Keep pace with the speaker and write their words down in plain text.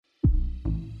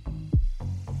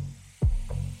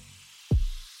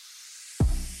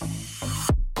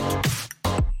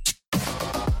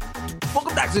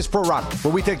Axios Pro Rata,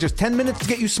 where we take just 10 minutes to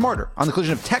get you smarter on the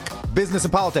collision of tech, business,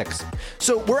 and politics.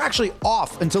 So we're actually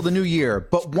off until the new year,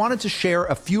 but wanted to share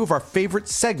a few of our favorite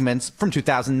segments from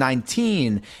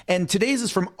 2019. And today's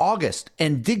is from August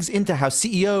and digs into how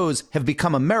CEOs have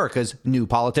become America's new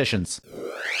politicians.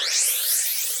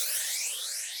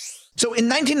 So in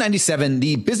 1997,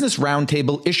 the Business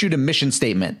Roundtable issued a mission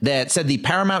statement that said the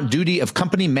paramount duty of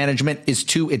company management is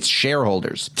to its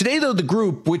shareholders. Today, though, the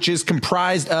group, which is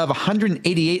comprised of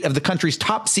 188 of the country's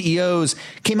top CEOs,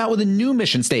 came out with a new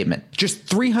mission statement, just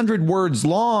 300 words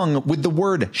long, with the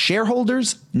word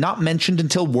shareholders not mentioned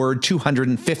until word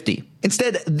 250.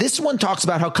 Instead, this one talks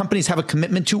about how companies have a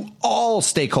commitment to all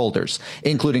stakeholders,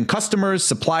 including customers,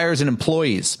 suppliers, and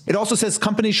employees. It also says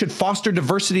companies should foster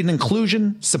diversity and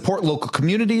inclusion, support local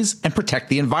communities, and protect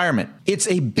the environment. It's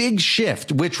a big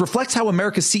shift, which reflects how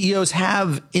America's CEOs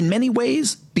have, in many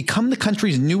ways, become the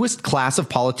country's newest class of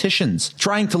politicians,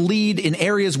 trying to lead in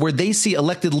areas where they see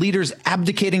elected leaders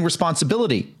abdicating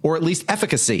responsibility, or at least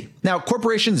efficacy. Now,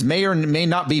 corporations may or may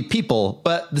not be people,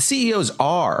 but the CEOs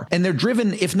are, and they're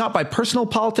driven, if not by personal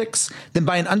politics, then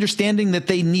by an understanding that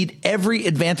they need every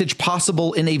advantage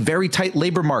possible in a very tight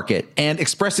labor market, and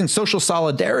expressing social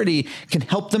solidarity can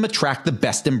help them attract the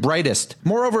best and brightest.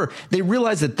 Moreover, they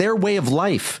realize that their way of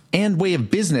life and way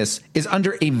of business is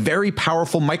under a very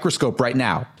powerful microscope right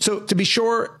now. So to be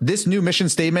sure, this new mission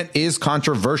statement is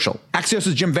controversial.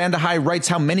 Axios' Jim Vandehei writes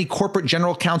how many corporate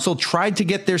general counsel tried to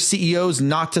get their CEOs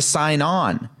not to sign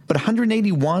on. But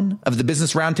 181 of the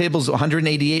Business Roundtable's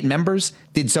 188 members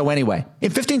did so anyway. In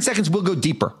 15 seconds, we'll go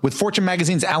deeper with Fortune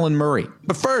Magazine's Alan Murray.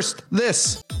 But first,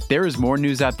 this. There is more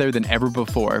news out there than ever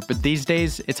before, but these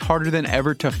days, it's harder than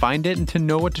ever to find it and to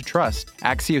know what to trust.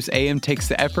 Axios AM takes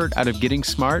the effort out of getting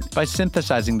smart by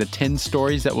synthesizing the 10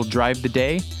 stories that will drive the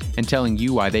day and telling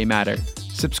you why they matter.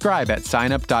 Subscribe at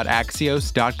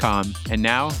signup.axios.com. And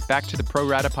now, back to the Pro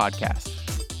Rata podcast.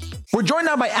 We're joined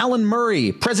now by Alan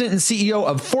Murray, president and CEO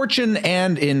of Fortune,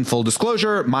 and in full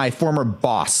disclosure, my former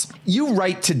boss. You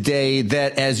write today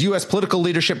that as U.S. political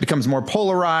leadership becomes more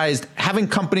polarized, having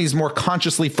companies more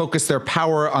consciously focus their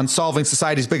power on solving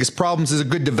society's biggest problems is a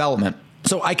good development.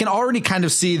 So I can already kind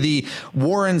of see the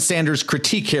Warren Sanders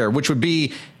critique here, which would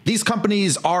be these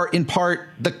companies are in part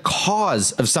the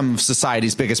cause of some of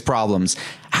society's biggest problems.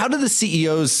 How do the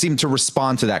CEOs seem to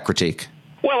respond to that critique?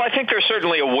 Well, I think they're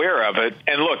certainly aware of it.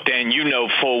 And look, Dan, you know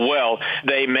full well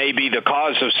they may be the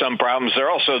cause of some problems.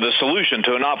 They're also the solution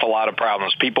to an awful lot of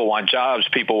problems. People want jobs.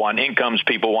 People want incomes.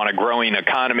 People want a growing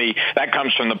economy. That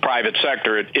comes from the private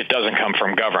sector. It doesn't come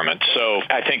from government. So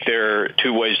I think there are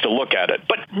two ways to look at it.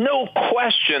 But no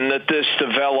question that this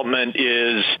development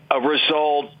is a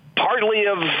result partly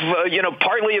of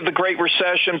the Great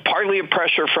Recession, partly of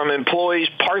pressure from employees,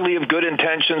 partly of good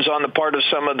intentions on the part of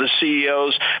some of the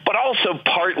CEOs, but also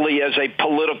partly as a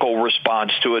political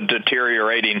response to a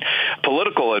deteriorating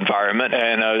political environment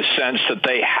and a sense that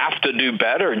they have to do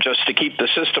better just to keep the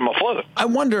system afloat. I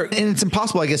wonder, and it's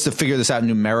impossible, I guess, to figure this out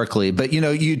numerically, but,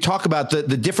 you talk about the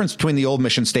difference between the old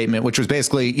mission statement, which was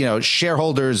basically,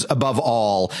 shareholders above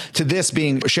all, to this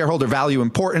being shareholder value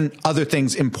important, other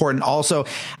things important also.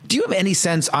 Do you have any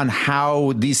sense on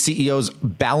how these CEOs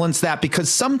balance that?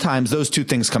 Because sometimes those two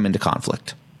things come into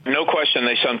conflict. No question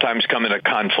they sometimes come into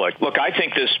conflict. Look, I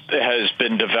think this has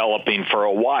been developing for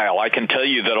a while. I can tell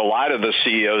you that a lot of the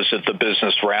CEOs at the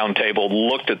Business Roundtable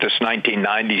looked at this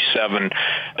 1997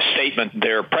 statement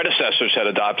their predecessors had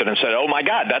adopted and said, oh, my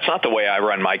God, that's not the way I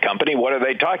run my company. What are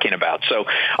they talking about? So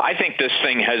I think this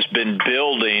thing has been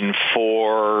building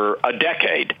for a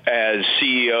decade as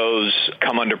CEOs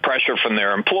come under pressure from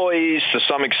their employees, to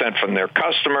some extent from their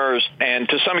customers, and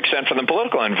to some extent from the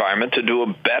political environment to do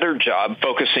a better job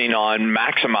focusing on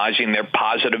maximizing their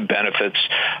positive benefits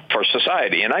for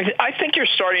society. And I think you're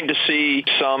starting to see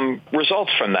some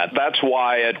results from that. That's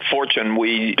why at Fortune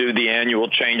we do the annual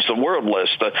Change the World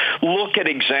list. Look at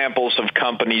examples of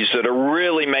companies that are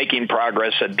really making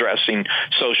progress addressing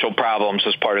social problems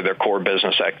as part of their core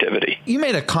business activity. You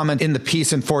made a comment in the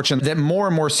piece in Fortune that more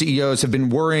and more CEOs have been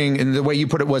worrying, and the way you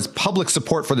put it was public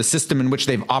support for the system in which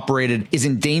they've operated is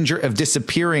in danger of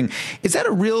disappearing. Is that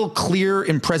a real clear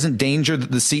and present danger that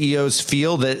the CEOs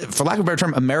feel, that, for lack of a better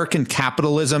term, American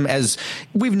capitalism, as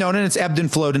we've known it, it's ebbed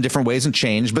and flowed in different ways and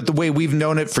changed, but the way we've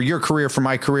known it for your career, for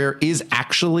my career, is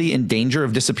actually in danger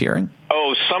of disappearing?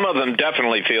 Oh, some of them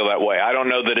definitely feel that way. I don't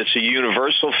know that it's a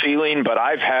universal feeling, but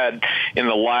I've had in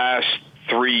the last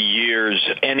 3 years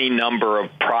any number of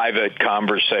private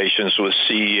conversations with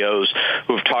CEOs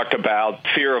who've talked about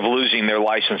fear of losing their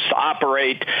license to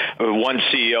operate. One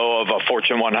CEO of a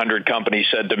Fortune 100 company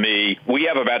said to me, we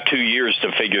have about 2 years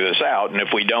to figure this out, and if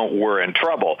we don't, we're in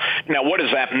trouble. Now, what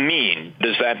does that mean?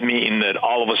 Does that mean that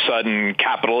all of a sudden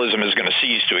capitalism is going to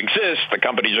cease to exist? The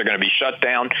companies are going to be shut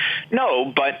down?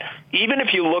 No, but even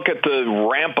if you look at the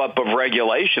ramp up of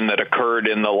regulation that occurred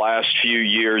in the last few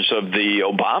years of the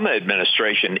Obama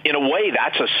administration, in a way,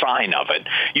 that's a sign of it.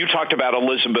 You talked about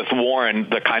Elizabeth Warren,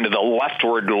 the kind of the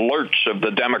leftward lurch of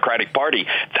the Democratic Party.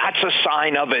 That's a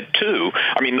sign of it, too.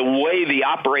 I mean, the way the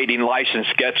operating license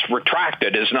gets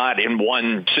retracted is not in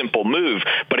one simple move,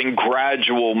 but in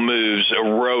gradual moves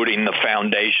eroding the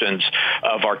foundations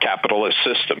of our capitalist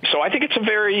system. So I think it's a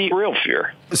very real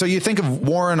fear. So you think of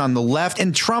Warren on the left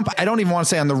and Trump, I don't even want to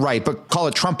say on the right, but call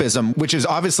it Trumpism, which is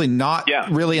obviously not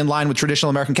really in line with traditional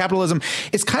American capitalism.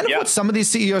 It's kind of what some of these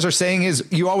CEOs are saying is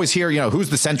you always hear, who's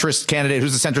the centrist candidate,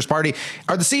 who's the centrist party.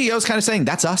 Are the CEOs kind of saying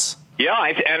that's us? Yeah,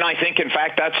 and I think, in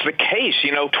fact, that's the case.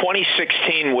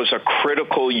 2016 was a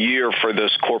critical year for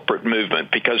this corporate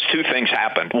movement because two things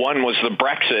happened. One was the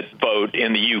Brexit vote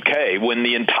in the UK, when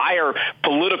the entire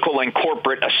political and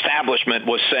corporate establishment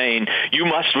was saying, you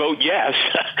must vote yes,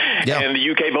 and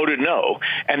the UK voted no.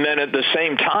 And then at the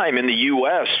same time in the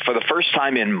U.S., for the first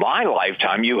time in my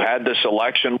lifetime, you had this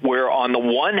election where, on the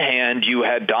one hand, you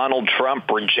had Donald Trump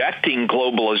rejecting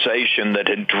globalization that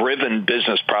had driven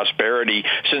business prosperity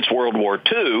since World War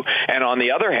II, and on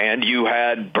the other hand, you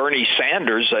had Bernie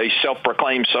Sanders, a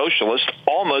self-proclaimed socialist,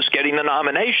 almost getting the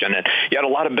nomination. And you had a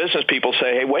lot of business people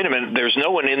say, hey, wait a minute, there's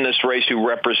no one in this race who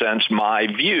represents my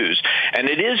views. And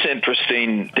it is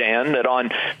interesting, Dan, that on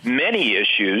many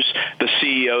issues, the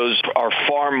CEOs are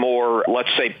far more,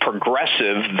 let's say,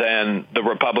 progressive than the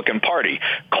Republican Party.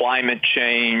 Climate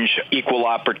change, equal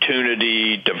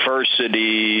opportunity,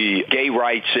 diversity, gay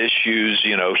rights issues,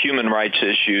 human rights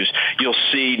issues. You'll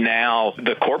see now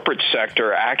the corporate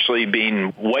sector actually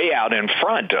being way out in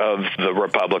front of the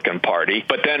Republican Party.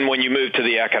 But then when you move to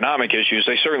the economic issues,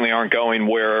 they certainly aren't going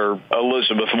where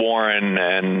Elizabeth Warren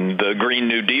and the Green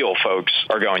New Deal folks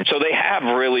are going. So they have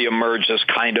really emerged as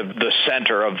kind of the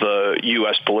center of the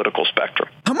U.S. political spectrum.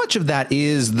 How much of that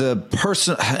is the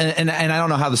person, and I don't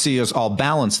know how the CEOs all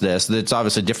balance this, that's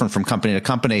obviously different from company to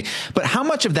company, but how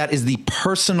much of that is the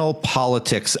personal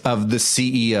politics of the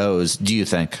CEOs, do you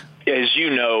think? As you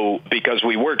know, because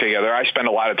we work together, I spend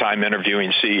a lot of time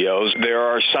interviewing CEOs. There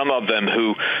are some of them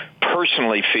who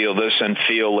personally feel this and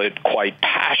feel it quite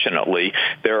passionately.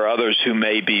 There are others who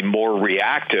may be more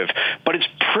reactive, but it's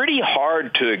pretty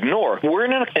hard to ignore. We're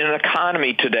in an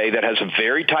economy today that has a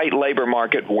very tight labor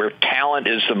market where talent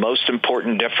is the most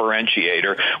important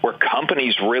differentiator, where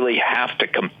companies really have to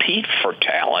compete for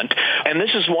talent. And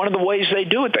this is one of the ways they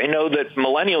do it. They know that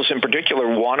millennials in particular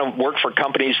want to work for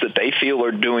companies that they feel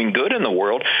are doing good in the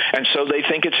world, and so they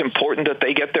think it's important that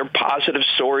they get their positive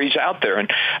stories out there. And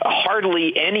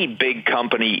hardly any big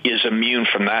company is immune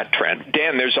from that trend.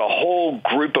 Dan, there's a whole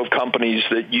group of companies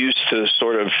that used to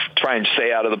sort of try and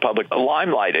stay out of the public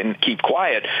limelight and keep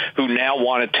quiet, who now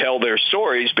want to tell their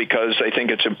stories because they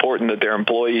think it's important that their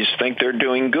employees think they're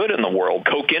doing good in the world.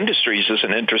 Koch Industries is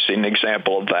an interesting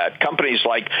example of that. Companies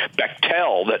like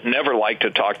Bechtel that never like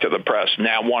to talk to the press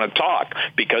now want to talk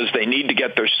because they need to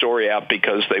get their story out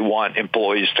because they want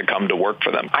employees to come to work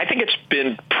for them. I think it's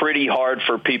been pretty hard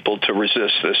for people to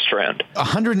resist this trend.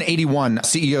 181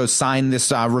 CEOs signed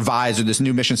this revised or this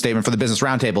new mission statement for the Business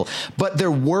Roundtable, but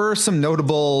there were some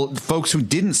notable folks who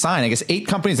didn't sign. I guess 8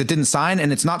 companies that didn't sign,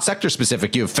 and it's not sector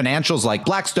specific. You have financials like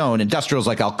Blackstone, industrials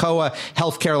like Alcoa,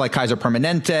 healthcare like Kaiser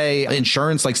Permanente,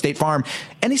 insurance like State Farm.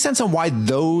 Any sense on why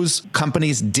those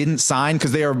companies didn't sign?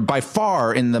 Because they are by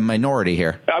far in the minority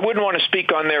here. I wouldn't want to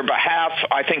speak on their behalf.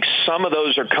 I think some of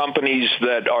those are companies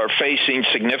that are facing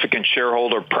significant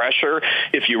shareholder pressure.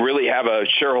 If you really have a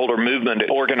shareholder movement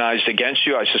organized against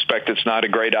you, I suspect it's not a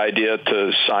great idea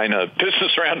to sign a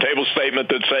Business Roundtable statement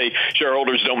that say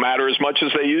shareholders don't matter as much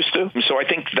as they used to. So I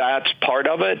think that's part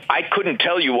of it. I couldn't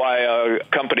tell you why a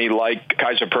company like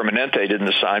Kaiser Permanente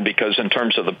didn't sign, because in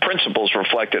terms of the principles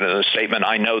reflected in the statement,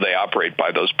 I know they operate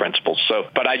by those principles.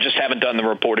 But I just haven't done the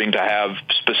reporting to have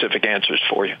specific answers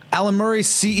for you. Alan Murray,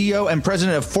 CEO and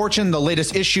president of Fortune. The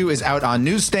latest issue is out on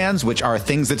newsstands, which are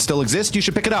things that still exist. You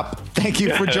should pick it up. Thank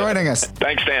you for joining us.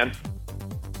 Thanks, Dan.